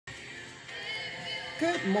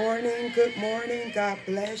Good morning, God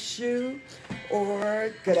bless you,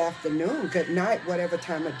 or good afternoon, good night, whatever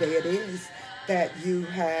time of day it is that you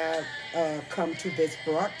have come to this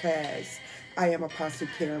broadcast. I am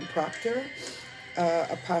Apostlekarenproctor,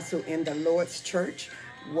 apostle in the Lord's Church.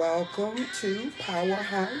 Welcome to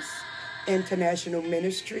Powerhouse International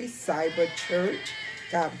Ministry Cyber Church.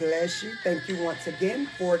 God bless you. Thank you once again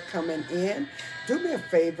for coming in. Do me a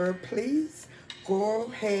favor, please. Go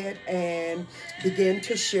ahead and begin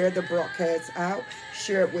to share the broadcast out.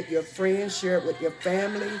 Share it with your friends. Share it with your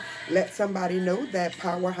family. Let somebody know that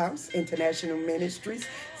Powerhouse International Ministries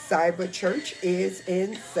Cyber Church is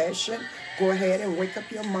in session. Go ahead and wake up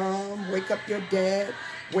your mom, wake up your dad,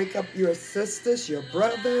 wake up your sisters, your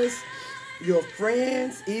brothers, your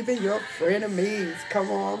friends, even your frenemies. Come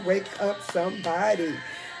on, wake up somebody.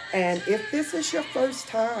 And if this is your first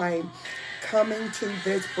time coming to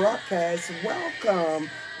this broadcast, welcome.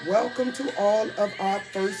 Welcome to all of our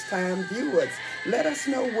first-time viewers. Let us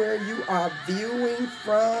know where you are viewing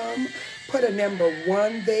from. Put a number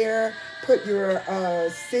 1 there. Put your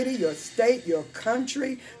city, your state, your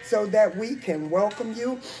country, so that we can welcome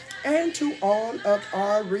you. And to all of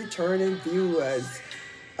our returning viewers,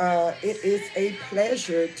 it is a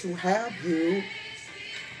pleasure to have you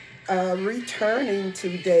returning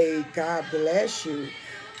today. God bless you.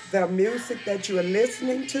 The music that you are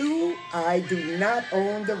listening to, I do not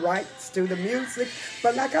own the rights to the music,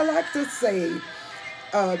 but like I like to say,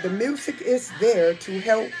 the music is there to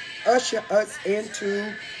help usher us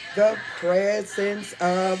into the presence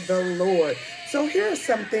of the Lord. So here are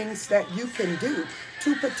some things that you can do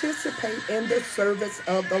to participate in the service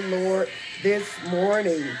of the Lord this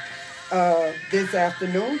morning, this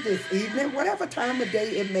afternoon, this evening, whatever time of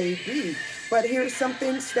day it may be. But here's some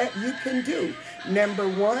things that you can do. Number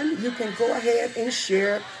 1, you can go ahead and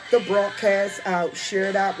share the broadcast out. Share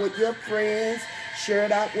it out with your friends. Share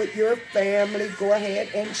it out with your family. Go ahead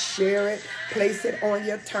and share it. Place it on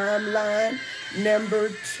your timeline. Number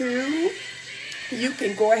 2, you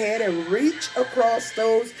can go ahead and reach across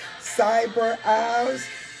those cyber aisles.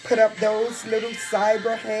 Put up those little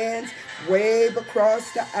cyber hands. Wave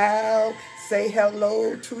across the aisle. Say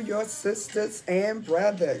hello to your sisters and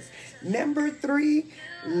brothers. Number 3,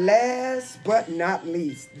 last but not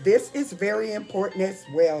least, this is very important as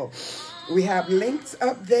well. We have links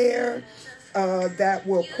up there that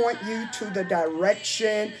will point you to the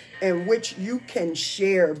direction in which you can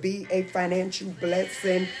share, be a financial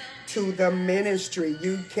blessing to the ministry.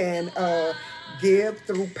 You can give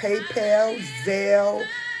through PayPal, Zelle,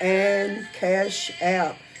 and Cash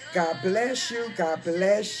App. God bless you. God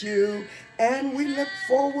bless you. And we look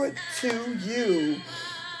forward to you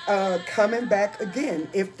coming back again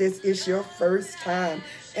if this is your first time.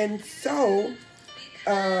 And so,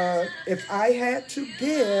 if I had to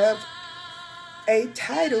give a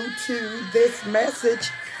title to this message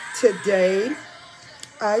today,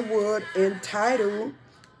 I would entitle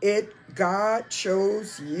it, God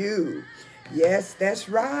Chose You. Yes, that's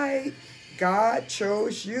right. God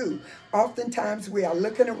chose you. Oftentimes we are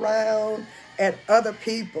looking around at other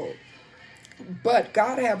people, but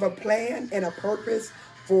God have a plan and a purpose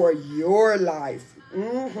for your life.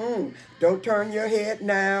 Don't turn your head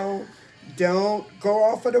now. Don't go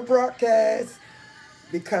off of the broadcast,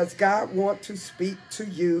 because God wants to speak to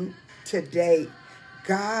you today.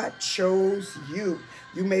 God chose you.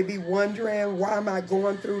 You may be wondering, why am I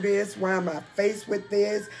going through this? Why am I faced with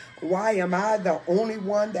this? Why am I the only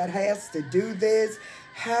one that has to do this?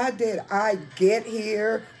 How did I get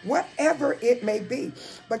here? Whatever it may be.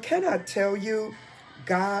 But can I tell you,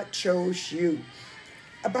 God chose you.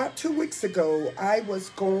 About 2 weeks ago, I was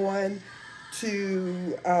going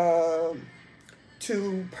to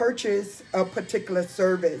purchase a particular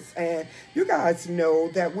service. And you guys know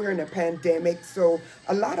that we're in a pandemic, so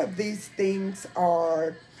a lot of these things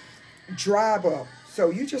are drive up.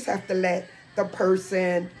 So you just have to let the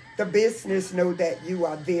person, the business, know that you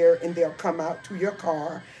are there, and they'll come out to your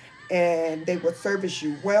car and they will service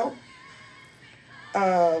you. Well,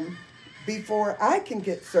 before I can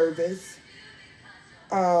get service,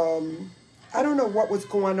 I don't know what was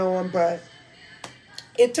going on, but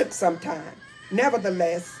it took some time.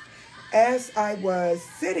 Nevertheless, as I was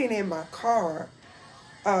sitting in my car,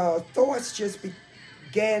 thoughts just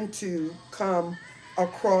began to come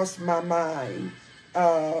across my mind,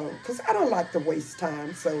 because I don't like to waste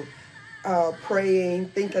time. So praying,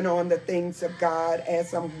 thinking on the things of God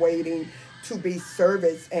as I'm waiting to be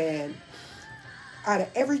serviced. And out of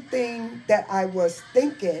everything that I was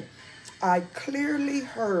thinking, I clearly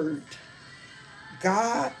heard,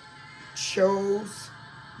 God chose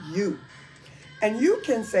you. And you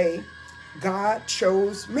can say, God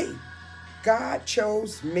chose me. God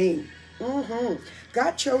chose me.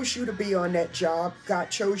 God chose you to be on that job.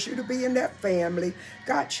 God chose you to be in that family.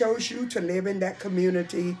 God chose you to live in that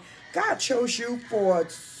community. God chose you for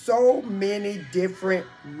so many different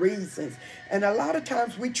reasons. And a lot of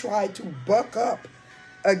times we try to buck up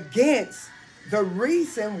against the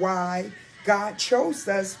reason why God chose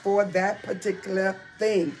us for that particular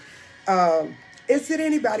thing. Is there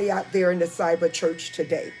anybody out there in the cyber church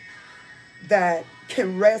today that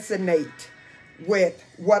can resonate with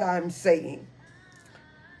what I'm saying?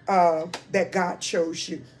 That God chose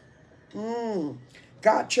you.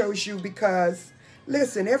 God chose you because,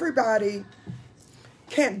 listen, everybody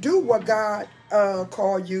can't do what God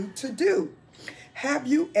called you to do. Have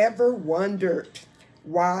you ever wondered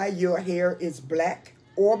why your hair is black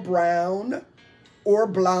or brown or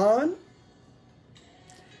blonde?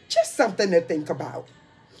 Just something to think about.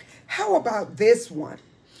 How about this one?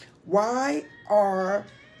 Why are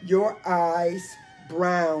your eyes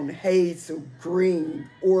brown, hazel, green,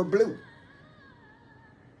 or blue?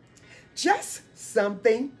 Just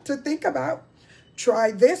something to think about.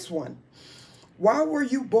 Try this one. Why were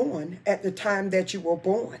you born at the time that you were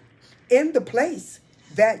born? In the place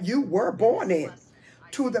that you were born in?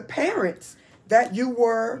 To the parents that you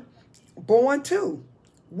were born to?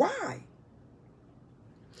 Why?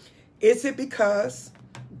 Is it because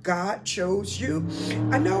God chose you?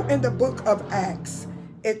 I know in the book of Acts,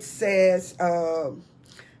 it says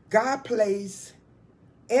God placed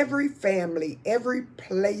every family, every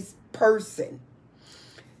person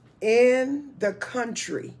in the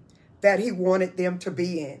country that he wanted them to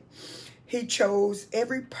be in. He chose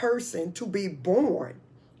every person to be born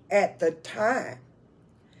at the time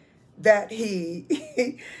that he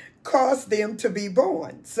caused them to be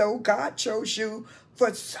born. So God chose you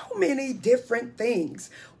for so many different things.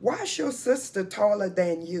 Why is your sister taller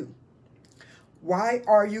than you? Why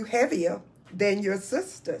are you heavier than your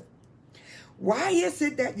sister? Why is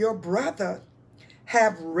it that your brother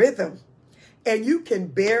have rhythm and you can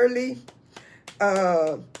barely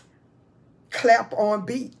clap on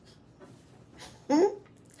beat?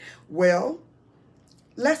 Well,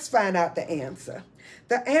 let's find out the answer.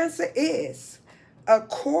 The answer is,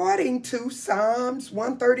 according to Psalms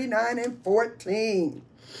 139:14,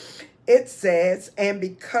 it says, and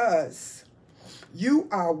because you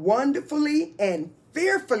are wonderfully and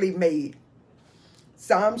fearfully made.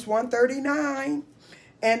 Psalms 139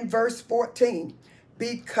 and verse 14.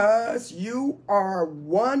 Because you are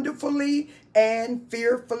wonderfully and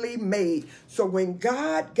fearfully made. So when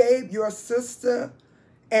God gave your sister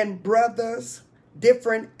and brothers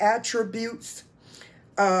different attributes,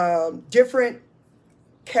 different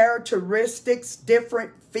characteristics,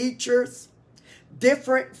 different features,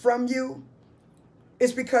 different from you,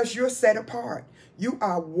 it's because you're set apart. You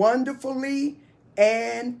are wonderfully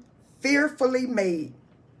and fearfully made.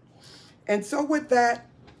 And so with that,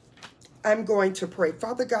 I'm going to pray.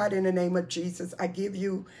 Father God, in the name of Jesus, I give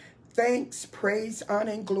you thanks, praise,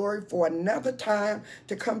 honor, and glory for another time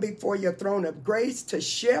to come before your throne of grace, to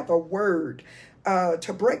share the word,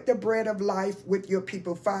 to break the bread of life with your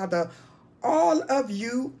people, Father. All of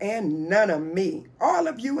you and none of me. All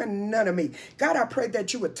of you and none of me. God, I pray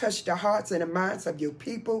that you would touch the hearts and the minds of your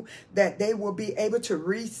people, that they will be able to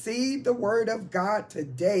receive the word of God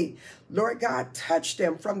today. Lord God, touch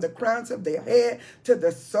them from the crowns of their head to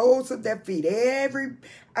the soles of their feet. Every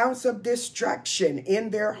ounce of distraction in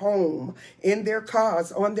their home, in their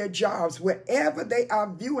cars, on their jobs, wherever they are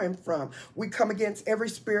viewing from, we come against every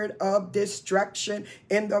spirit of distraction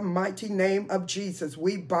in the mighty name of Jesus.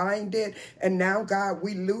 We bind it. And now, God,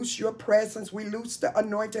 we loose your presence. We loose the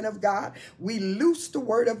anointing of God. We loose the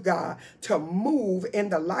word of God to move in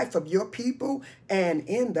the life of your people and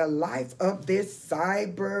in the life of this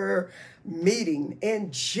cyber meeting.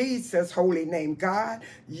 In Jesus' holy name, God,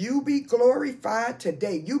 you be glorified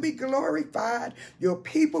today. You be glorified. Your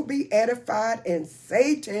people be edified, and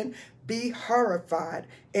Satan be horrified.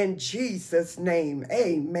 In Jesus' name,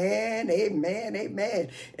 amen, amen, amen.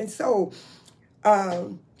 And so,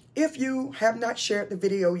 if you have not shared the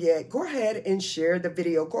video yet, go ahead and share the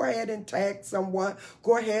video. Go ahead and tag someone.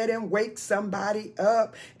 Go ahead and wake somebody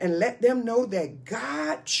up and let them know that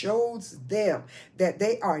God chose them, that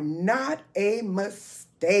they are not a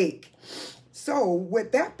mistake. So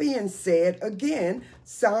with that being said, again,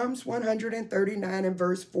 Psalms 139 and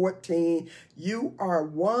verse 14, you are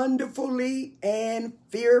wonderfully and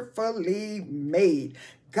fearfully made.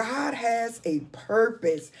 God has a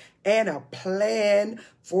purpose and a plan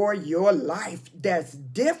for your life that's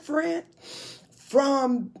different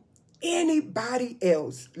from anybody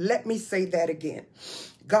else. Let me say that again.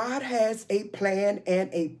 God has a plan and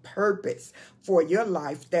a purpose for your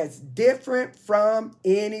life that's different from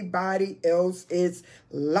anybody else's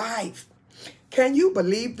life. Can you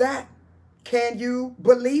believe that? Can you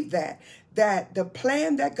believe that? That the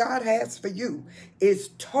plan that God has for you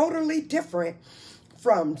is totally different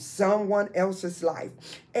from someone else's life.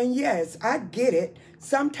 And yes, I get it.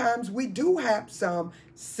 Sometimes we do have some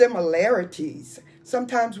similarities.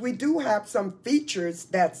 Sometimes we do have some features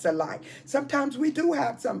that's alike. Sometimes we do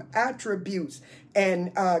have some attributes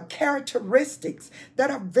and characteristics that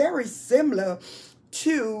are very similar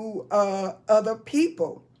to other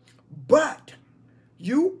people. But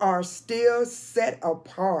you are still set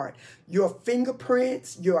apart. Your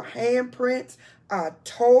fingerprints, your handprints are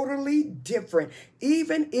totally different.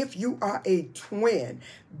 Even if you are a twin,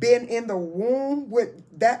 been in the womb with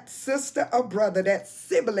that sister or brother, that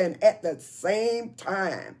sibling at the same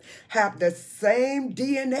time, have the same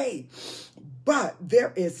DNA, but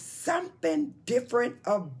there is something different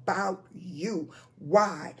about you.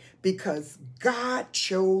 Why? Because God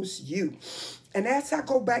chose you. And as I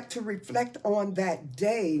go back to reflect on that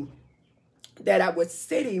day that I was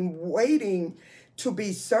sitting waiting to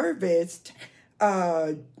be serviced,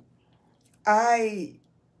 I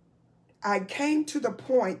came to the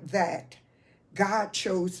point that God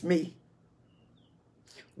chose me.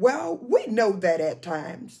 Well, we know that at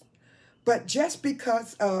times, but just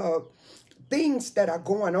because of things that are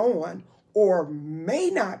going on or may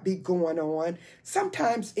not be going on,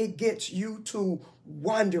 sometimes it gets you to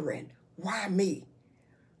wondering, why me?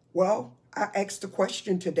 Well, I asked the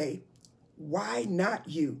question today, why not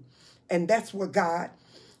you? And that's what God,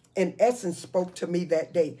 in essence, spoke to me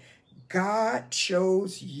that day. God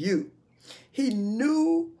chose you. He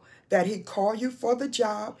knew that he called you for the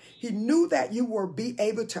job. He knew that you would be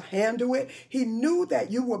able to handle it. He knew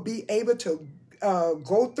that you would be able to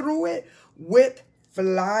go through it with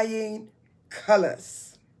flying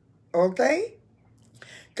colors. Okay?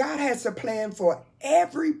 God has a plan for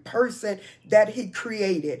every person that he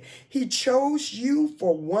created. He chose you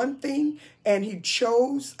for one thing, and he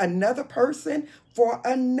chose another person for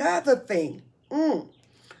another thing.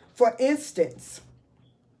 For instance,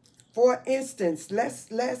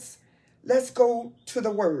 let's go to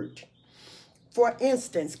the word. For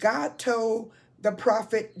instance, God told the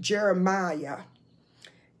prophet Jeremiah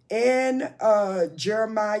in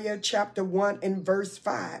Jeremiah chapter 1 and verse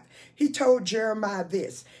 5. He told Jeremiah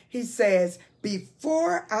this. He says,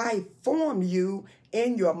 before I formed you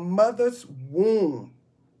in your mother's womb.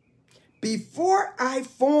 Before I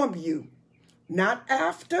formed you, not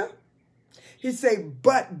after. He said,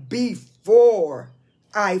 but before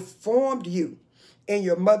I formed you in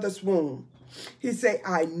your mother's womb. He said,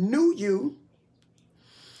 I knew you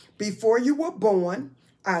before you were born.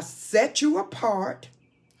 I set you apart,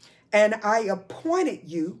 and I appointed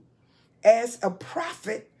you as a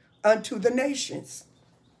prophet unto the nations.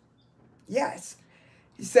 Yes.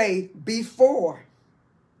 He say, before.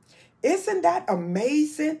 Isn't that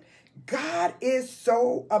amazing? God is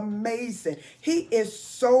so amazing. He is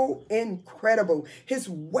so incredible. His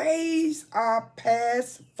ways are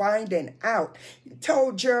past finding out. He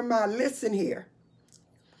told Jeremiah, listen here.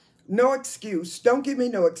 No excuse. Don't give me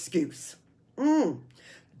no excuse.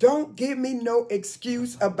 Don't give me no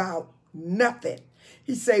excuse about nothing.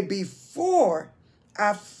 He said, before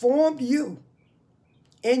I formed you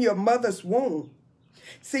in your mother's womb.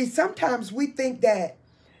 See, sometimes we think that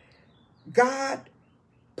God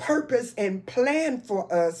purpose and plan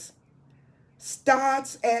for us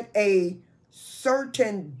starts at a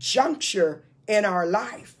certain juncture in our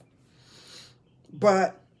life.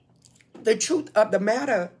 But the truth of the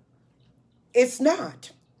matter, it's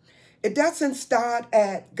not. It doesn't start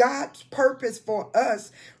at God's purpose for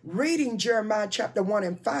us. Reading Jeremiah chapter 1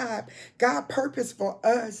 and 5, God's purpose for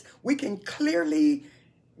us, we can clearly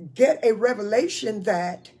get a revelation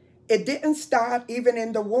that it didn't start even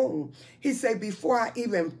in the womb. He said, before I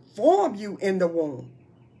even formed you in the womb.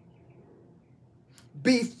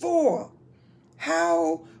 Before.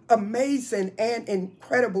 How amazing and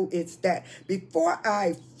incredible is that? Before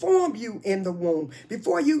I formed you in the womb,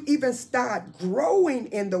 before you even start growing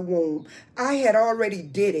in the womb, I had already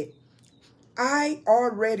did it. I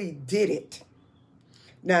already did it.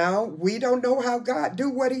 Now, we don't know how God do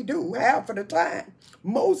what he do half of the time.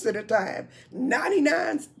 Most of the time,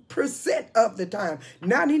 99% of the time,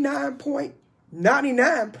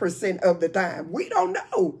 99.99% of the time. We don't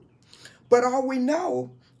know. But all we know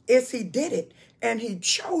is he did it, and he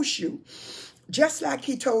chose you. Just like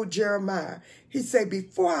he told Jeremiah. He said,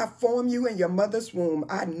 before I formed you in your mother's womb,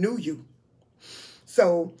 I knew you.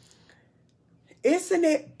 So, isn't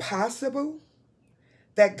it possible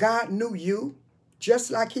that God knew you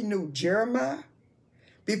just like he knew Jeremiah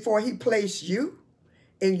before he placed you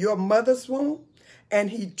in your mother's womb,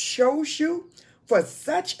 and he chose you for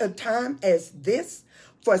such a time as this,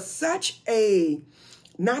 for such a,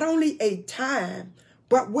 not only a time,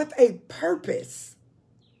 but with a purpose.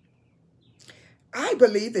 I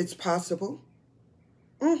believe it's possible.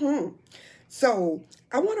 So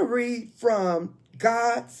I want to read from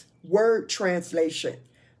God's Word Translation.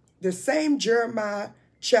 The same Jeremiah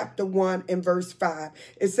chapter 1 and verse 5.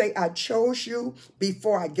 It say, I chose you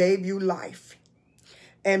before I gave you life.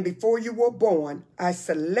 And before you were born, I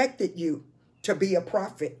selected you to be a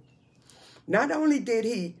prophet. Not only did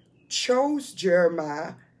he chose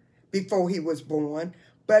Jeremiah before he was born,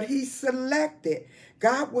 but he selected.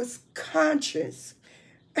 God was conscious.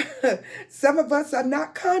 Some of us are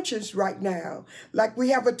not conscious right now. Like we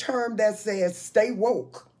have a term that says, stay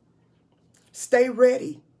woke, stay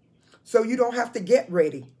ready, so you don't have to get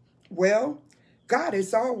ready. Well, God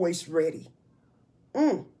is always ready.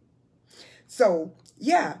 So,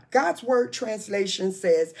 yeah, God's Word Translation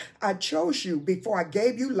says, I chose you before I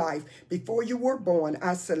gave you life, before you were born.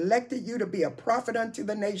 I selected you to be a prophet unto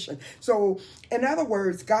the nation. So, in other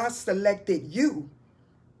words, God selected you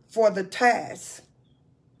for the task.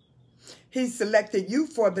 He selected you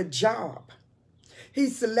for the job. He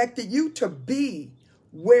selected you to be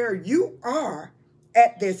where you are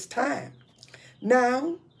at this time.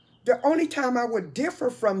 Now, the only time I would differ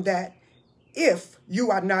from that, if you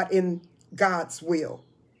are not in God's will.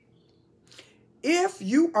 If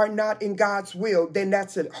you are not in God's will, then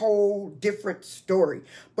that's a whole different story.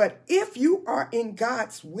 But if you are in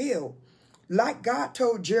God's will, like God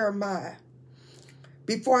told Jeremiah,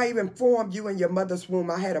 before I even formed you in your mother's womb,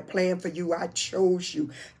 I had a plan for you. I chose you.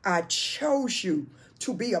 I chose you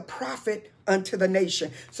to be a prophet unto the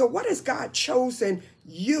nation. So what has God chosen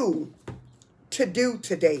you to do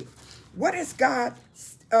today? What is God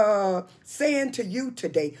saying to you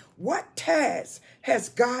today? What task has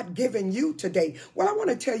God given you today? Well, I want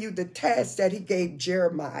to tell you the task that he gave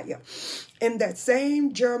Jeremiah. In that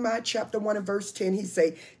same Jeremiah chapter 1 and verse 10, he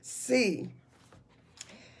say, see,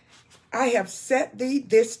 I have set thee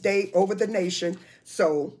this day over the nation.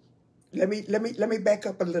 So let me back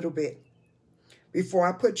up a little bit. Before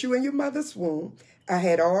I put you in your mother's womb, I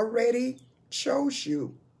had already chose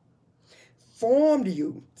you, formed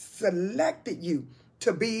you, selected you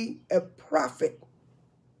to be a prophet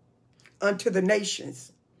unto the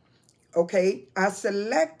nations. Okay? I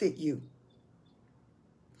selected you.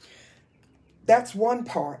 That's one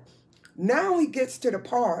part. Now he gets to the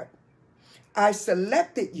part, I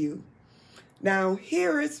selected you. Now,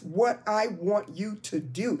 here is what I want you to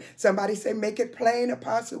do. Somebody say, make it plain,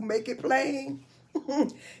 Apostle, make it plain.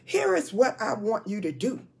 Here is what I want you to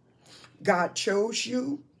do. God chose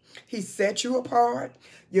you. He set you apart.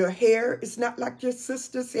 Your hair is not like your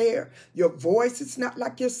sister's hair. Your voice is not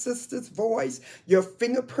like your sister's voice. Your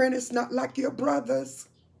fingerprint is not like your brother's.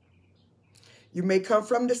 You may come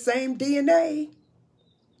from the same DNA.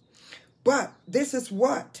 But this is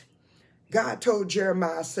what God told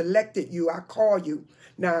Jeremiah, I selected you, I call you.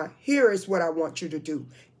 Now, here is what I want you to do.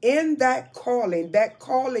 In that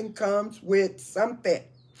calling comes with something.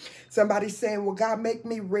 Somebody saying, well, God, make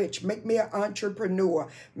me rich, make me an entrepreneur,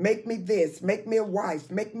 make me this, make me a wife,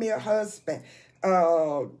 make me a husband.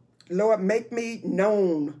 Lord, make me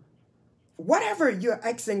known. Whatever you're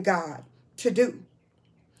asking God to do,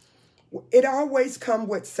 it always comes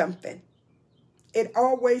with something. It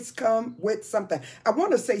always comes with something. I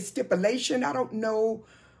want to say stipulation. I don't know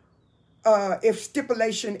if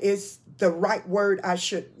stipulation is the right word I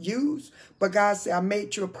should use. But God said, I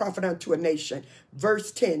made you a prophet unto a nation.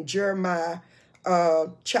 Verse 10, Jeremiah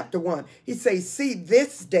chapter 1. He says, see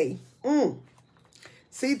this day.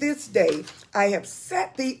 See this day, I have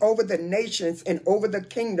set thee over the nations and over the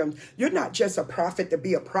kingdoms. You're not just a prophet to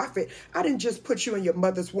be a prophet. I didn't just put you in your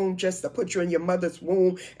mother's womb just to put you in your mother's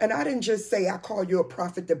womb. And I didn't just say I call you a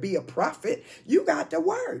prophet to be a prophet. You got the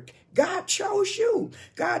word. God chose you.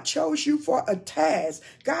 God chose you for a task.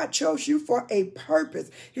 God chose you for a purpose.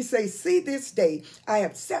 He says, see this day, I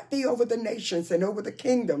have set thee over the nations and over the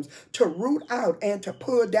kingdoms to root out and to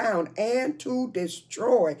pull down and to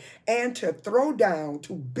destroy and to throw down,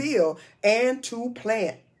 to build and to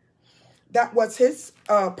plant. That was his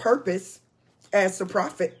purpose as a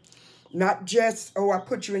prophet. Not just, oh, I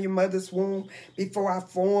put you in your mother's womb before I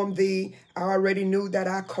formed thee. I already knew that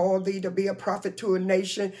I called thee to be a prophet to a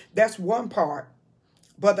nation. That's one part.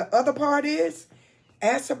 But the other part is,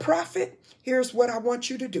 as a prophet, here's what I want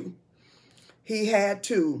you to do. He had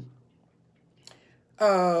to,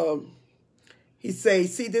 he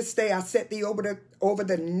says, see this day I set thee over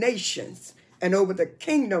the nations and over the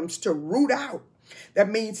kingdoms to root out That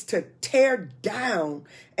means to tear down.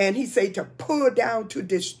 And he say to pull down, to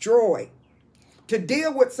destroy, to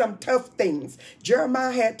deal with some tough things.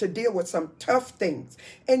 Jeremiah had to deal with some tough things.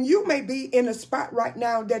 And you may be in a spot right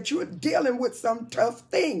now that you're dealing with some tough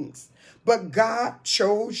things. But God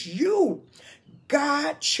chose you.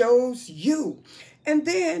 God chose you. And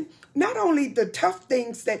then not only the tough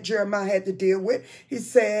things that Jeremiah had to deal with, he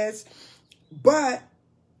says, but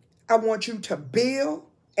I want you to build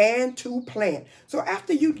and to plant. So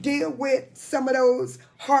after you deal with some of those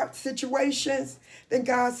hard situations, then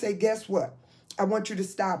God said, guess what? I want you to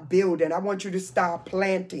start building. I want you to start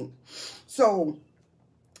planting. So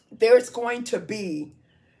there's going to be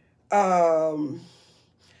a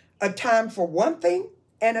time for one thing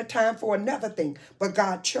and a time for another thing. But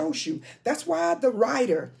God chose you. That's why the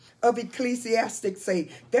writer of Ecclesiastes say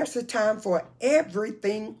there's a time for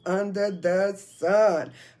everything under the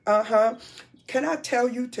sun. Can I tell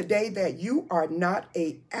you today that you are not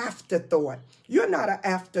an afterthought? You're not an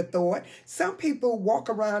afterthought. Some people walk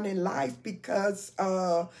around in life because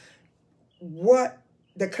what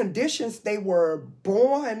the conditions they were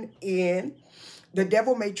born in, the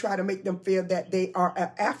devil may try to make them feel that they are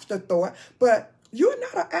an afterthought, but you're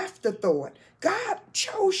not an afterthought. God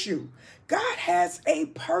chose you. God has a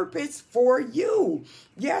purpose for you.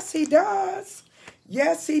 Yes, he does.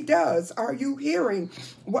 Yes, he does. Are you hearing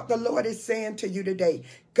what the Lord is saying to you today?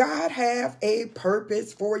 God have a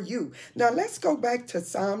purpose for you. Now, let's go back to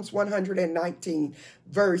Psalms 119,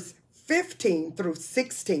 verse 15 through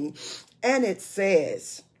 16. And it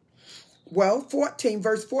says, well,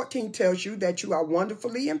 verse 14 tells you that you are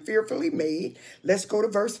wonderfully and fearfully made. Let's go to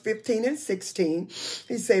verse 15 and 16.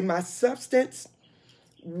 He said, my substance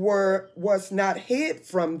was not hid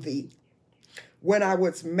from thee when I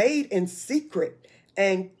was made in secret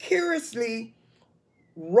and curiously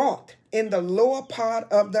wrought in the lower part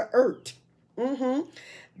of the earth.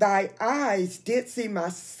 Thy eyes did see my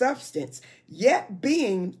substance, yet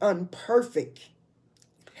being unperfect.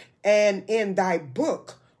 And in thy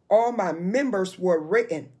book all my members were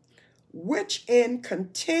written, which in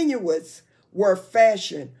continuance were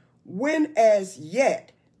fashioned, when as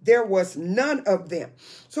yet there was none of them.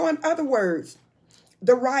 So in other words,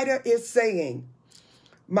 the writer is saying,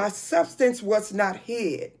 my substance was not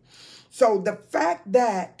hid. So the fact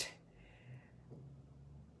that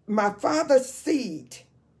my father's seed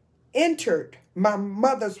entered my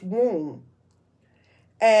mother's womb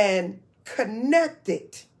and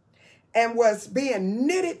connected and was being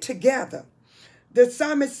knitted together, the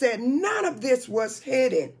psalmist said none of this was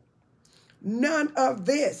hidden. None of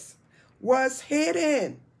this was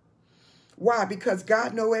hidden. Why? Because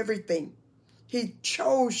God knows everything. He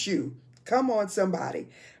chose you. Come on, somebody.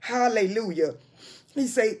 Hallelujah. He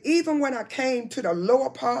said, even when I came to the lower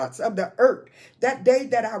parts of the earth, that day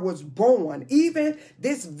that I was born, even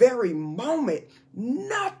this very moment,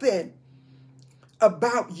 nothing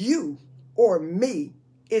about you or me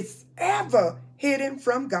is ever hidden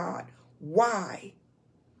from God. Why?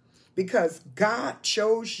 Because God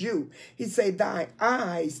chose you. He said, thy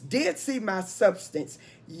eyes did see my substance,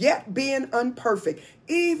 yet being unperfect.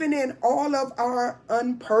 Even in all of our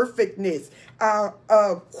unperfectness, our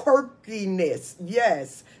quirkiness.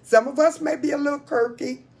 Yes, some of us may be a little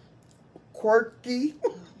quirky.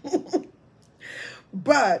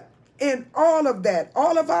 But in all of that,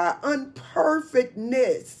 all of our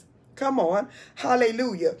unperfectness, come on,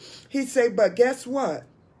 hallelujah. He said, but guess what?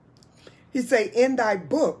 He said, in thy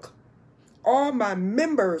book, all my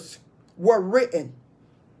members were written.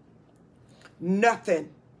 Nothing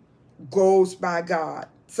goes by God.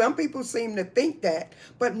 Some people seem to think that,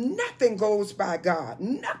 but nothing goes by God.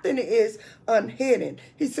 Nothing is unhidden.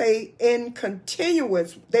 He say, in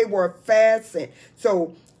continuance, they were fastened.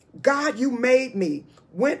 So, God, you made me.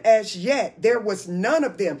 When as yet, there was none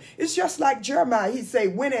of them. It's just like Jeremiah. He say,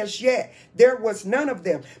 when as yet, there was none of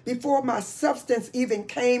them. Before my substance even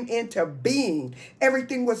came into being,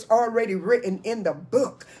 everything was already written in the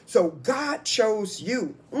book. So God chose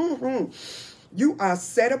you. You are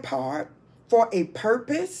set apart for a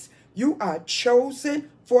purpose. You are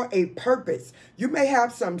chosen for a purpose. You may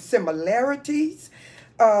have some similarities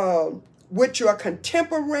with your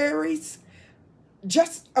contemporaries.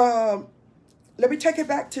 Just let me take it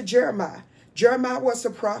back to Jeremiah. Jeremiah was a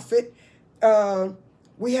prophet.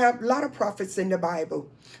 We have a lot of prophets in the Bible.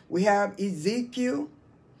 We have Ezekiel,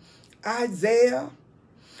 Isaiah.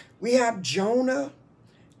 We have Jonah,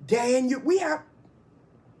 Daniel.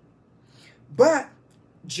 But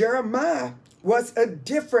Jeremiah was a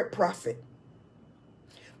different prophet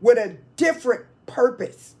with a different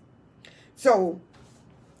purpose. So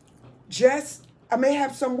I may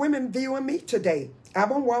have some women viewing me today.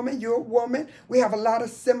 I'm a woman, you're a woman. We have a lot of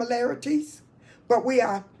similarities, but we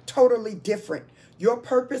are totally different. Your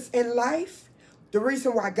purpose in life, the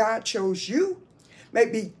reason why God chose you, may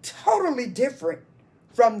be totally different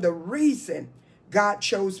from the reason God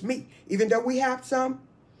chose me. Even though we have some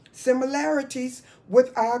similarities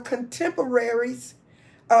with our contemporaries,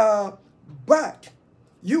 but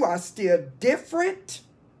you are still different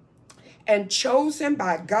and chosen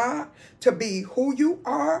by God to be who you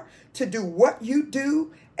are, to do what you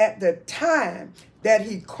do at the time that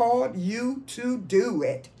he called you to do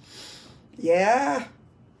it. Yeah,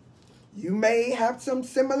 you may have some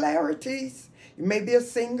similarities. You may be a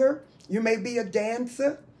singer. You may be a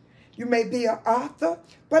dancer. You may be an author,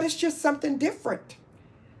 but it's just something different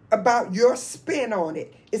about your spin on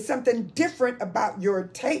it. It's something different about your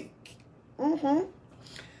take.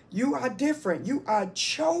 You are different. You are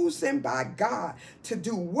chosen by God to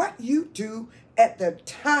do what you do at the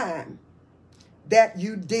time that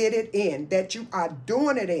you did it in, that you are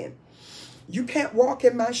doing it in. You can't walk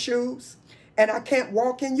in my shoes, and I can't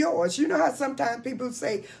walk in yours. You know how sometimes people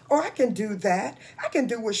say, oh, I can do that. I can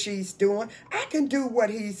do what she's doing. I can do what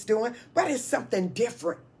he's doing, but it's something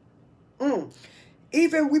different.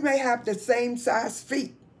 Even we may have the same size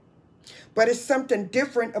feet, but it's something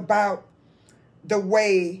different about the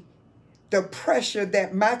way, the pressure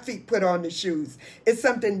that my feet put on the shoes. It's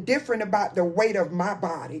something different about the weight of my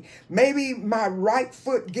body. Maybe my right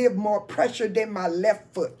foot give more pressure than my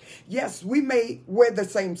left foot. Yes, we may wear the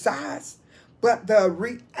same size, but the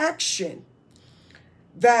reaction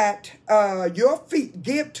that your feet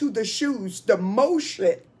give to the shoes, the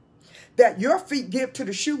motion that your feet give to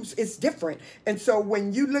the shoes is different. And so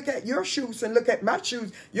when you look at your shoes and look at my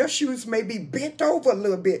shoes, your shoes may be bent over a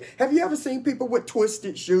little bit. Have you ever seen people with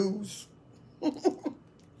twisted shoes?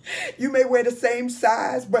 You may wear the same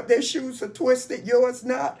size, but their shoes are twisted, yours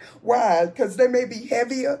not. Why? Because they may be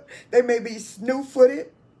heavier, they may be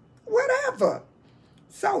slew-footed, whatever.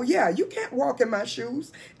 So yeah, you can't walk in my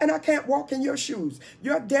shoes, and I can't walk in your shoes.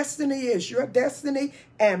 Your destiny is your destiny,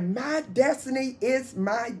 and my destiny is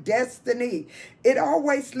my destiny. It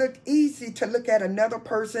always looks easy to look at another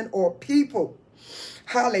person or people.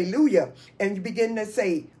 Hallelujah. And you begin to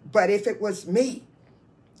say, but if it was me.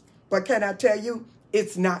 But can I tell you,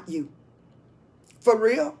 it's not you. For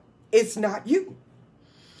real, it's not you.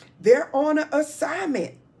 They're on an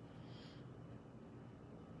assignment.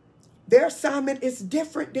 Their assignment is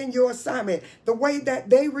different than your assignment. The way that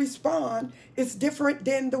they respond is different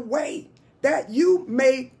than the way that you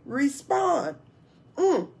may respond.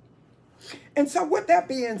 And so with that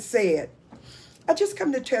being said, I just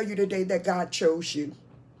come to tell you today that God chose you.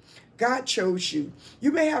 God chose you.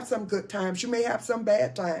 You may have some good times. You may have some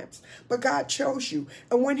bad times. But God chose you.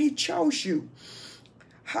 And when he chose you,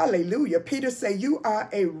 hallelujah, Peter said, you are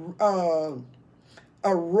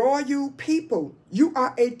a royal people. You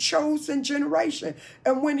are a chosen generation.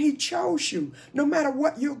 And when he chose you, no matter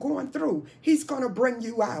what you're going through, he's going to bring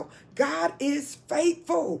you out. God is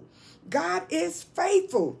faithful. God is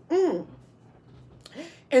faithful.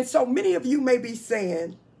 And so many of you may be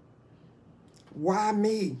saying, why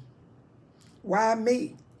me? Why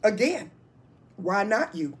me? Again, why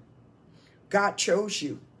not you? God chose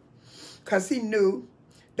you because he knew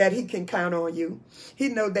that he can count on you. He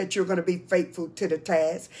knows that you're going to be faithful to the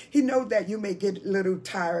task. He knows that you may get a little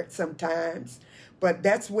tired sometimes, but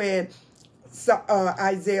that's when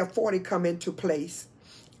Isaiah 40 come into play.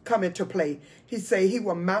 He say he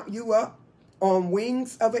will mount you up on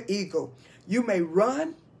wings of an eagle. You may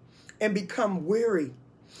run and become weary.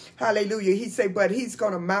 Hallelujah. He say, but he's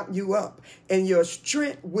going to mount you up and your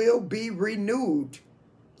strength will be renewed.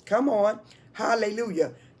 Come on.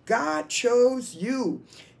 Hallelujah. God chose you.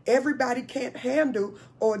 Everybody can't handle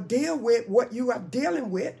or deal with what you are dealing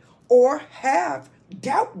with or have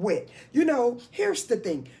dealt with. You know, here's the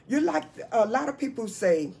thing. You're like a lot of people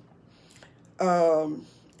say,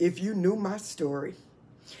 if you knew my story,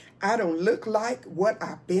 I don't look like what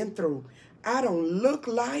I've been through. I don't look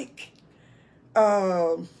like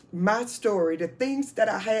my story, the things that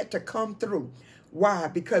I had to come through. Why?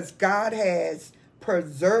 Because God has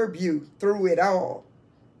preserved you through it all.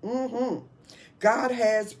 God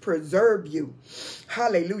has preserved you.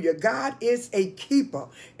 Hallelujah. God is a keeper.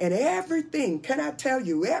 And everything, can I tell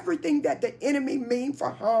you, everything that the enemy mean for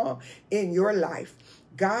harm in your life,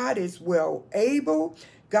 God is well able,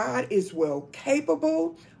 God is well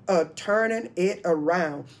capable of turning it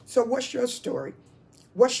around. So what's your story?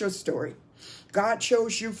 What's your story? God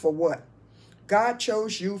chose you for what? God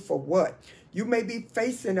chose you for what? You may be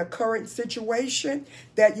facing a current situation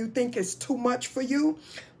that you think is too much for you.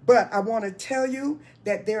 But I want to tell you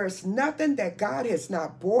that there is nothing that God has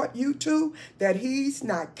not brought you to, that he's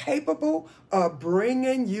not capable of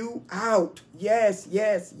bringing you out. Yes,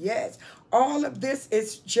 yes, yes. All of this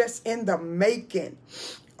is just in the making.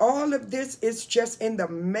 All of this is just in the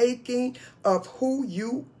making of who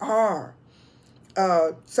you are.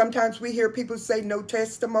 Sometimes we hear people say no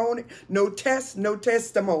testimony, no test, no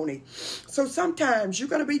testimony. So sometimes you're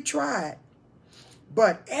going to be tried.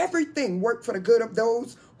 But everything worked for the good of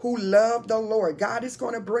those who love the Lord. God is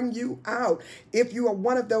going to bring you out if you are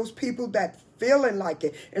one of those people that feeling like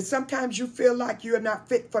it. And sometimes you feel like you're not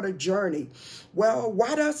fit for the journey. Well,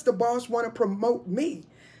 why does the boss want to promote me?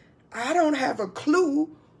 I don't have a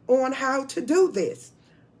clue on how to do this.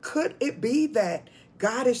 Could it be that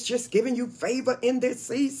God is just giving you favor in this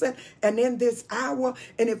season and in this hour?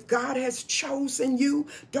 And if God has chosen you,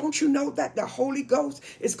 don't you know that the Holy Ghost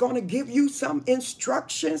is going to give you some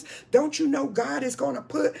instructions? Don't you know God is going to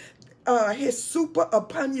put his super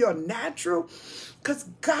upon your natural? Because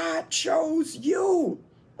God chose you.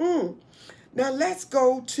 Now let's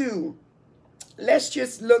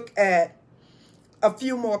just look at a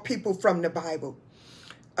few more people from the Bible.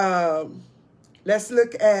 Let's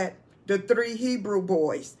look at the 3 Hebrew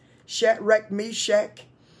boys, Shadrach, Meshach,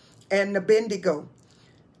 and Abednego.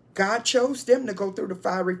 God chose them to go through the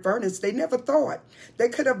fiery furnace. They never thought. They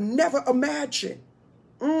could have never imagined.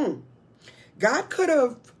 God could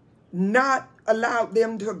have not allowed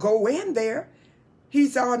them to go in there.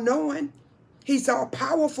 He's all-knowing. He's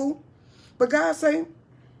all-powerful. But God said,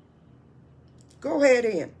 go ahead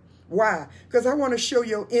in. Why? Because I want to show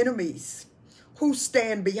your enemies who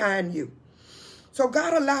stand behind you. So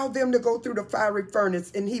God allowed them to go through the fiery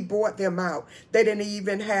furnace, and he brought them out. They didn't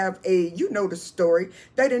even have you know the story.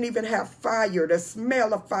 They didn't even have fire, the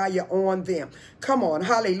smell of fire on them. Come on,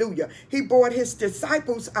 hallelujah. He brought his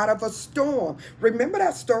disciples out of a storm. Remember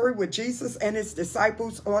that story with Jesus and his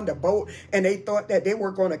disciples on the boat, and they thought that they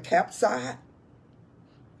were going to capsize?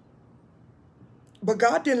 But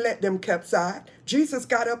God didn't let them capsize. Jesus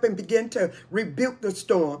got up and began to rebuke the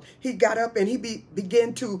storm. He got up and he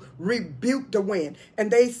began to rebuke the wind.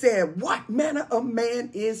 And they said, what manner of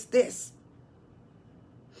man is this?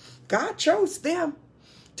 God chose them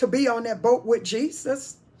to be on that boat with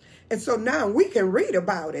Jesus. And so now we can read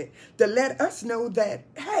about it to let us know that,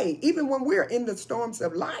 hey, even when we're in the storms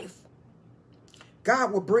of life,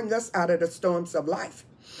 God will bring us out of the storms of life.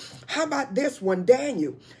 How about this one,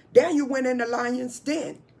 Daniel? Daniel went in the lion's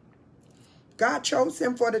den. God chose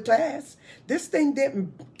him for the task. This thing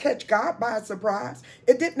didn't catch God by surprise.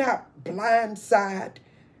 It did not blindside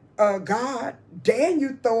God.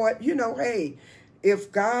 Daniel thought, you know, hey,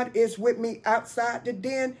 if God is with me outside the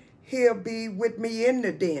den, he'll be with me in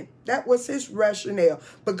the den. That was his rationale.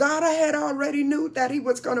 But God had already knew that he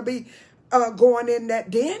was going to be going in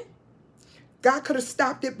that den. God could have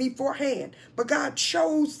stopped it beforehand. But God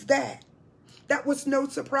chose that. That was no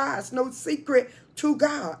surprise, no secret to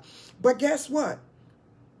God. But guess what?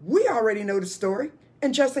 We already know the story.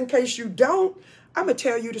 And just in case you don't, I'm going to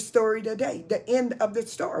tell you the story today, the end of the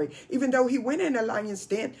story. Even though he went in the lion's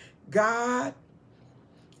den, God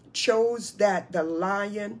chose that the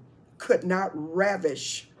lion could not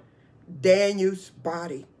ravish Daniel's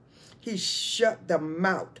body. He shut the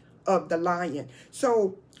mouth of the lion.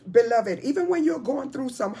 So, beloved, even when you're going through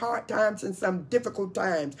some hard times and some difficult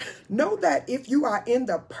times, know that if you are in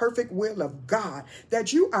the perfect will of God,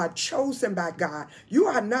 that you are chosen by God. You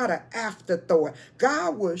are not an afterthought.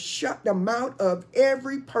 God will shut the mouth of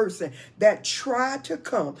every person that tried to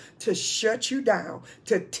come to shut you down,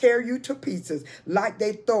 to tear you to pieces, like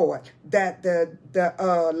they thought that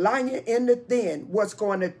the lion in the den was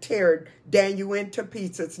going to tear Daniel into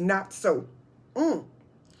pieces. Not so.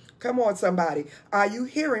 Come on, somebody. Are you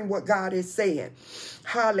hearing what God is saying?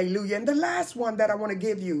 Hallelujah. And the last one that I want to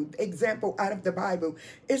give you, example out of the Bible,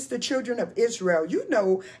 is the children of Israel. You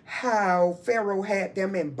know how Pharaoh had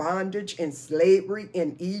them in bondage and slavery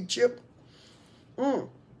in Egypt.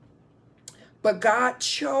 But God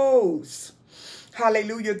chose,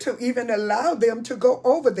 hallelujah, to even allow them to go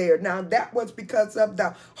over there. Now, that was because of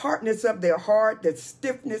the hardness of their heart, the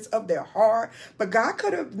stiffness of their heart. But God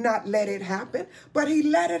could have not let it happen, but he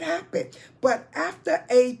let it happen. But after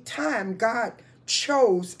a time, God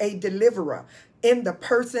chose a deliverer in the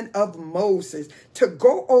person of Moses to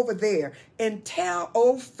go over there and tell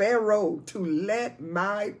old Pharaoh to let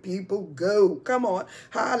my people go. Come on.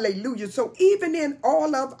 Hallelujah. So even in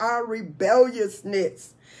all of our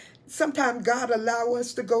rebelliousness, sometimes God allow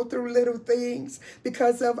us to go through little things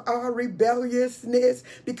because of our rebelliousness,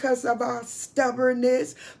 because of our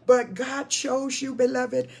stubbornness. But God chose you,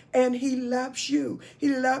 beloved, and he loves you. He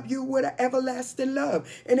loves you with an everlasting love.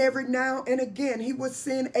 And every now and again, he will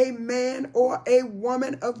send a man or a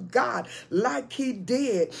woman of God, like he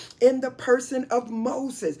did in the person of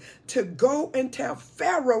Moses, to go and tell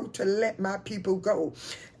Pharaoh to let my people go.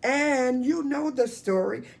 And you know the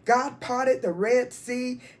story. God parted the Red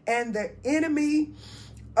Sea, and the enemy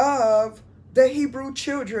of the Hebrew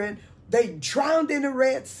children, they drowned in the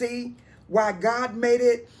Red Sea, while God made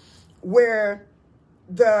it where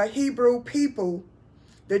the Hebrew people,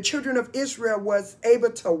 the children of Israel, was able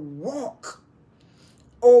to walk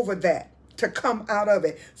over that, to come out of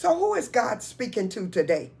it. So who is God speaking to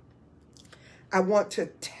today? I want to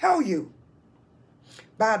tell you,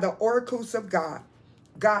 by the oracles of God,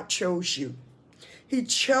 God chose you. He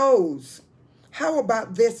chose, how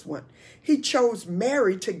about this one? He chose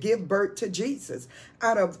Mary to give birth to Jesus.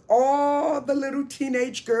 Out of all the little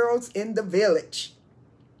teenage girls in the village,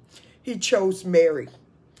 he chose Mary.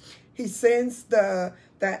 He sends the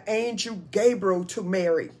angel Gabriel to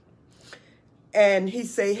Mary. And he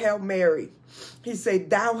say, Hail Mary. He say,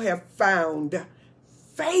 thou have found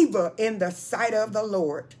favor in the sight of the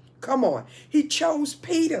Lord. Come on. He chose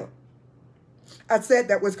Peter. I said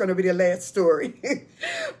that was going to be the last story.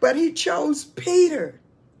 But he chose Peter.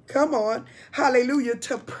 Come on. Hallelujah.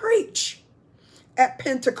 To preach at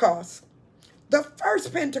Pentecost. The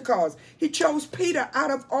first Pentecost. He chose Peter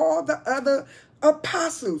out of all the other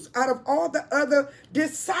apostles, out of all the other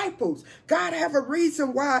disciples. God have a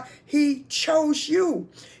reason why he chose you.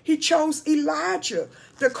 He chose Elijah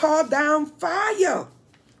to call down fire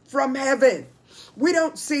from heaven. We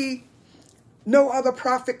don't see no other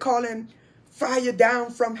prophet calling fire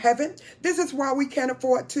down from heaven. This is why we can't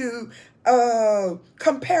afford to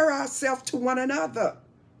compare ourselves to one another.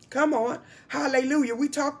 Come on. Hallelujah. We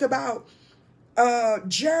talked about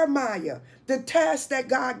Jeremiah, the task that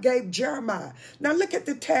God gave Jeremiah. Now look at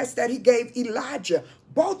the task that he gave Elijah.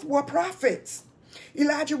 Both were prophets.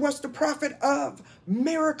 Elijah was the prophet of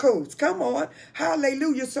miracles. Come on.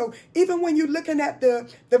 Hallelujah. So even when you're looking at the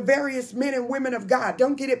various men and women of God,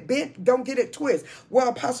 don't get it bent, don't get it twisted. Well,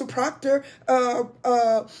 Apostle Proctor,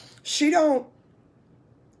 she don't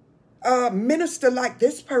minister like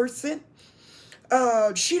this person.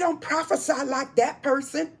 She don't prophesy like that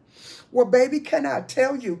person. Well, baby, can I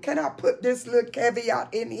tell you, can I put this little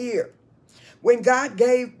caveat in here? When God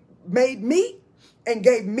made me and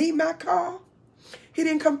gave me my call, he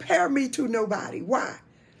didn't compare me to nobody. Why?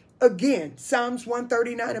 Again, Psalms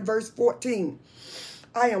 139 and verse 14.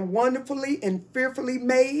 I am wonderfully and fearfully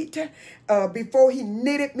made. Before he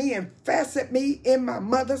knitted me and fastened me in my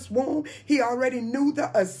mother's womb, he already knew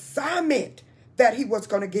the assignment that he was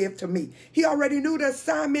going to give to me. He already knew the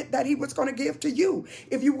assignment that he was going to give to you.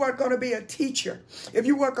 If you weren't going to be a teacher, if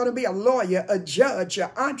you weren't going to be a lawyer, a judge, an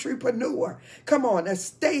entrepreneur, come on, a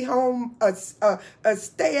stay-at-home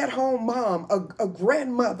mom, a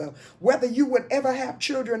grandmother, whether you would ever have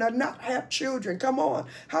children or not have children, come on,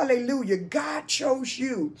 hallelujah. God chose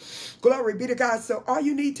you. Glory be to God. So all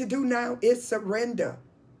you need to do now is surrender.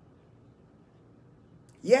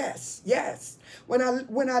 Yes, yes. When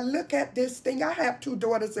I look at this thing, I have 2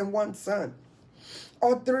 daughters and 1 son.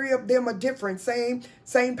 All 3 of them are different, same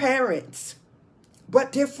parents,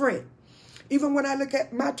 but different. Even when I look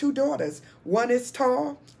at my 2 daughters, one is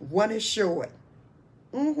tall, one is short.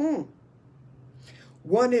 One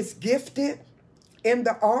is gifted in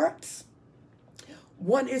the arts.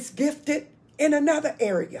 One is gifted in another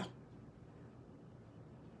area.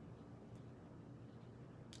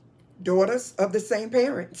 Daughters of the same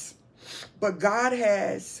parents. But God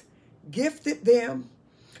has gifted them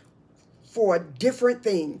for different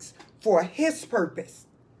things, for his purpose.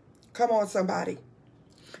 Come on, somebody.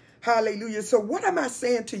 Hallelujah. So what am I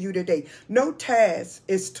saying to you today? No task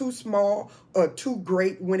is too small or too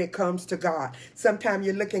great when it comes to God. Sometimes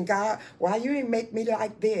you're looking, God, why you ain't make me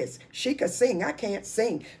like this? She could sing, I can't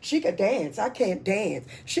sing. She could dance, I can't dance.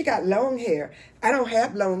 She got long hair, I don't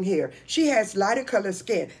have long hair. She has lighter color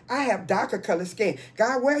skin, I have darker color skin.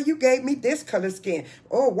 God, well, you gave me this color skin.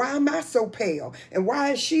 Oh, why am I so pale? And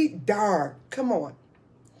why is she dark? Come on.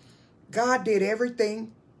 God did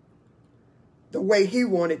everything the way he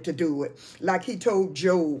wanted to do it. Like he told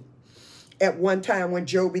Job at one time when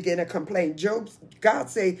Job began to complain. God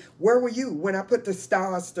said, where were you when I put the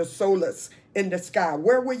stars, the solars in the sky?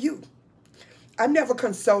 Where were you? I never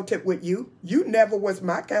consulted with you. You never was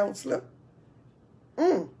my counselor.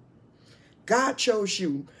 God chose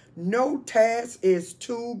you. No task is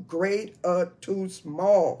too great or too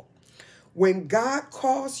small When God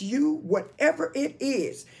calls you, whatever it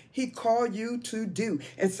is, he called you to do.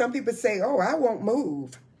 And some people say, oh, I won't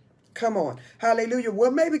move. Come on. Hallelujah.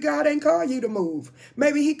 Well, maybe God ain't called you to move.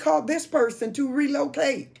 Maybe he called this person to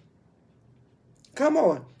relocate. Come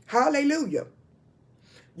on. Hallelujah.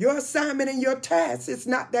 Your assignment and your task is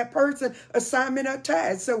not that person's assignment or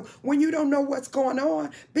task. So when you don't know what's going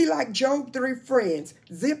on, be like Job's 3 friends.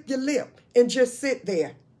 Zip your lip and just sit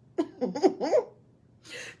there.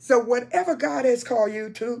 So whatever God has called you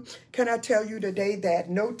to, can I tell you today that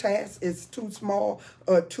no task is too small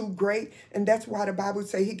or too great? And that's why the Bible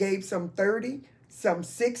says he gave some 30, some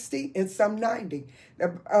 60, and some 90,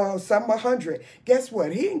 some 100. Guess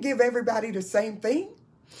what? He didn't give everybody the same thing.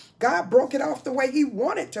 God broke it off the way he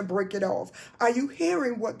wanted to break it off. Are you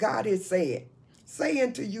hearing what God is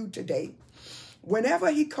saying to you today?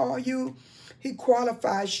 Whenever he calls you, he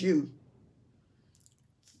qualifies you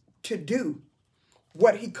to do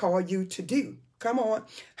what he called you to do. Come on.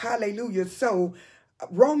 Hallelujah. So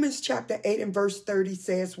Romans chapter 8 and verse 30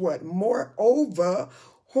 says what? Moreover,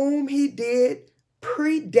 whom he did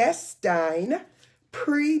predestine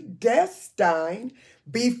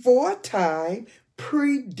before time,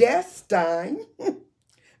 predestine,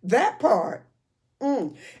 that part.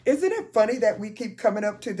 Isn't it funny that we keep coming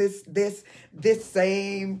up to this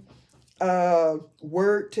same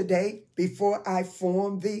word today? Before I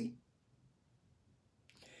formed thee.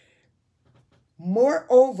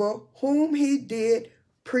 Moreover, whom he did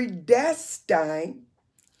predestine,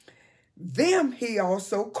 them he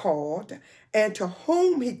also called, and to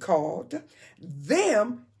whom he called,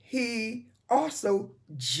 them he also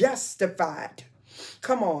justified.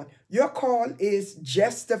 Come on, your call is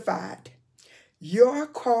justified. Your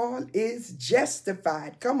call is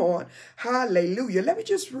justified. Come on. Hallelujah. Let me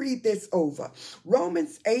just read this over.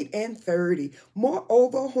 Romans 8 and 30.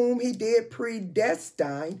 Moreover, whom he did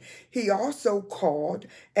predestine, he also called,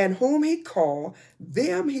 and whom he called,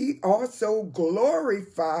 them he also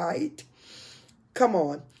glorified. Come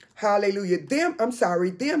on. Hallelujah. Them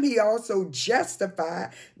he also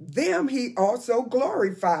justified. Them he also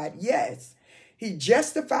glorified. Yes. He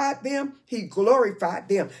justified them. He glorified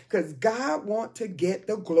them. Because God wants to get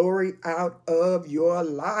the glory out of your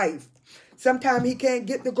life. Sometimes he can't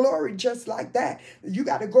get the glory just like that. You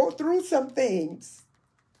got to go through some things.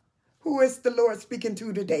 Who is the Lord speaking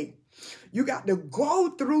to today? You got to go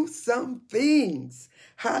through some things.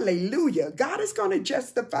 Hallelujah. God is going to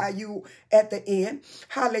justify you at the end.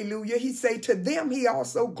 Hallelujah. He say to them, he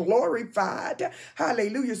also glorified.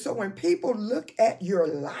 Hallelujah. So when people look at your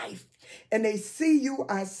life, and they see you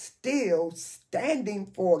are still standing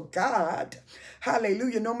for God,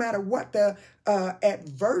 hallelujah, no matter what the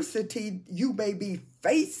adversity you may be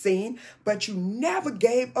facing, but you never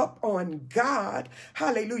gave up on God,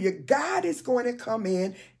 hallelujah, God is going to come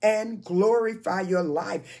in and glorify your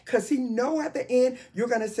life, because he know at the end you're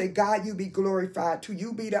going to say, God, you be glorified, to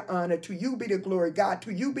you be the honor, to you be the glory, God,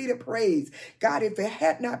 to you be the praise. God, if it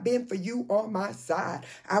had not been for you on my side,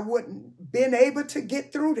 I wouldn't been able to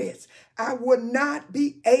get through this. I would not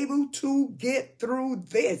be able to get through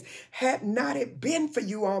this had not it been for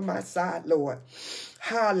you on my side, Lord.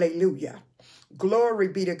 Hallelujah. Glory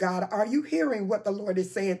be to God. Are you hearing what the Lord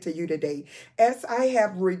is saying to you today? As I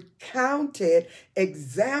have recounted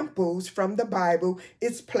examples from the Bible,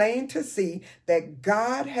 it's plain to see that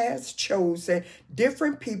God has chosen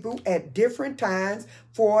different people at different times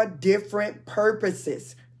for different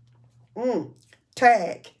purposes.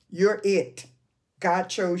 Tag, you're it. God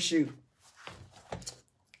chose you.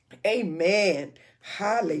 Amen.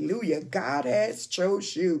 Hallelujah. God has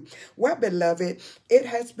chose you. Well, beloved, it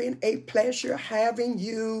has been a pleasure having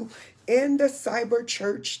you in the Cyber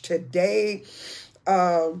Church today.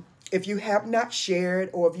 If you have not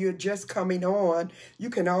shared, or if you're just coming on,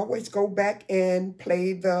 you can always go back and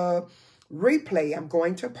play the replay. I'm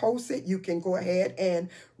going to post it. You can go ahead and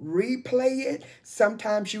replay it.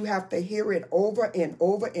 Sometimes you have to hear it over and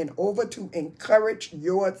over and over to encourage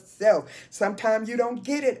yourself. Sometimes you don't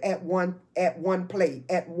get it at one play,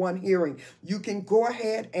 at one hearing. You can go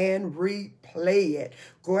ahead and replay it.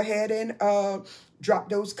 Go ahead and drop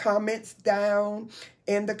those comments down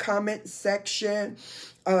in the comment section.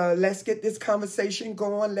 Let's get this conversation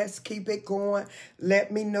going. Let's keep it going.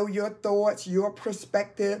 Let me know your thoughts, your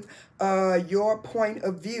perspective, your point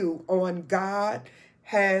of view on God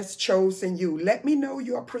has chosen you. Let me know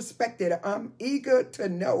your perspective. I'm eager to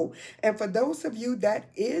know. And for those of you that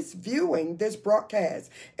is viewing this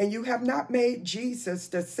broadcast and you have not made Jesus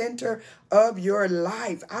the center of your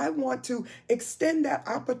life, I want to extend that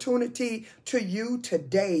opportunity to you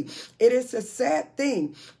today. It is a sad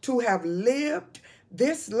thing to have lived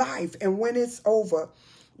this life, and when it's over,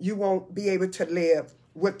 you won't be able to live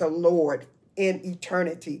with the Lord in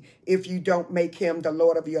eternity if you don't make him the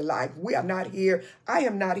Lord of your life. We are not here. I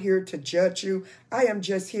am not here to judge you. I am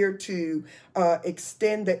just here to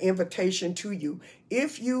extend the invitation to you.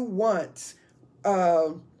 If you once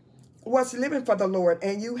was living for the Lord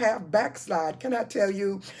and you have backslide, can I tell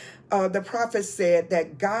you, the prophet said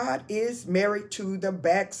that God is married to the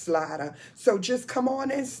backslider. So just come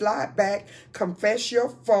on and slide back, confess your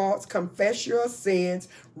faults, confess your sins,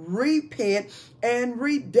 repent, and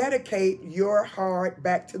rededicate your heart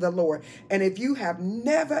back to the Lord. And if you have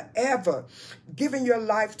never, ever given your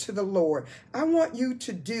life to the Lord, I want you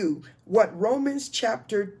to do what Romans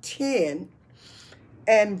chapter 10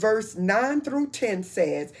 and verse 9 through 10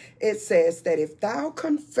 says. It says that if thou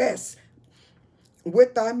confess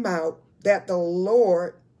with thy mouth that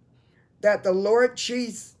that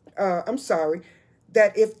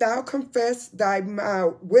if thou confess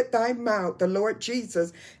with thy mouth the Lord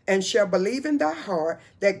Jesus, and shall believe in thy heart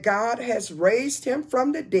that God has raised him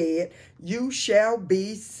from the dead, you shall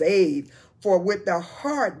be saved. For with the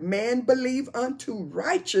heart man believe unto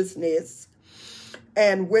righteousness,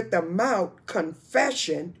 and with the mouth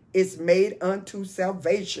confession is made unto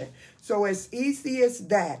salvation. So as easy as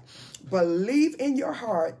that. Believe in your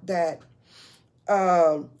heart that,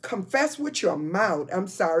 confess with your mouth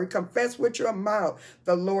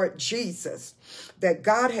the Lord Jesus, that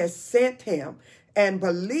God has sent him, and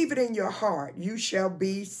believe it in your heart, you shall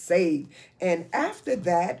be saved. And after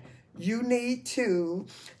that, you need to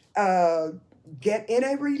get in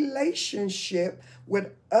a relationship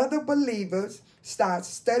with other believers, start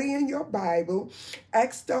studying your Bible,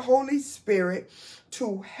 ask the Holy Spirit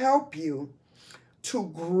to help you to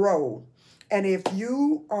grow. And if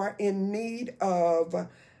you are in need of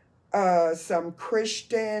some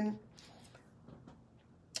Christian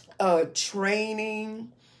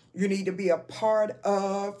training, you need to be a part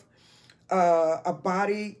of a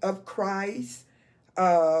body of Christ,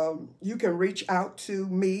 you can reach out to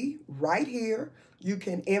me right here. You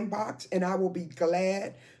can inbox, and I will be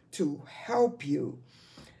glad to help you.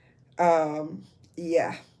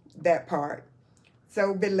 Yeah, that part.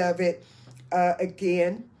 So, beloved,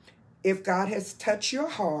 again, if God has touched your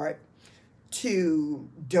heart to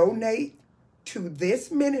donate to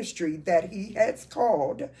this ministry that he has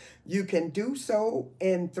called, you can do so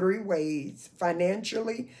in 3 ways: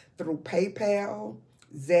 financially, through PayPal,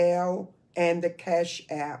 Zelle, and the Cash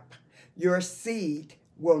App. Your seed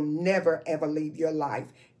will never, ever leave your life.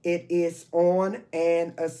 It is on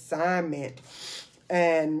an assignment.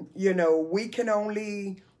 And, you know, we can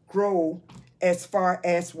only grow as far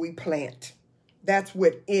as we plant. That's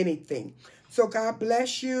with anything. So God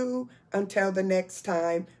bless you. Until the next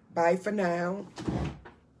time. Bye for now.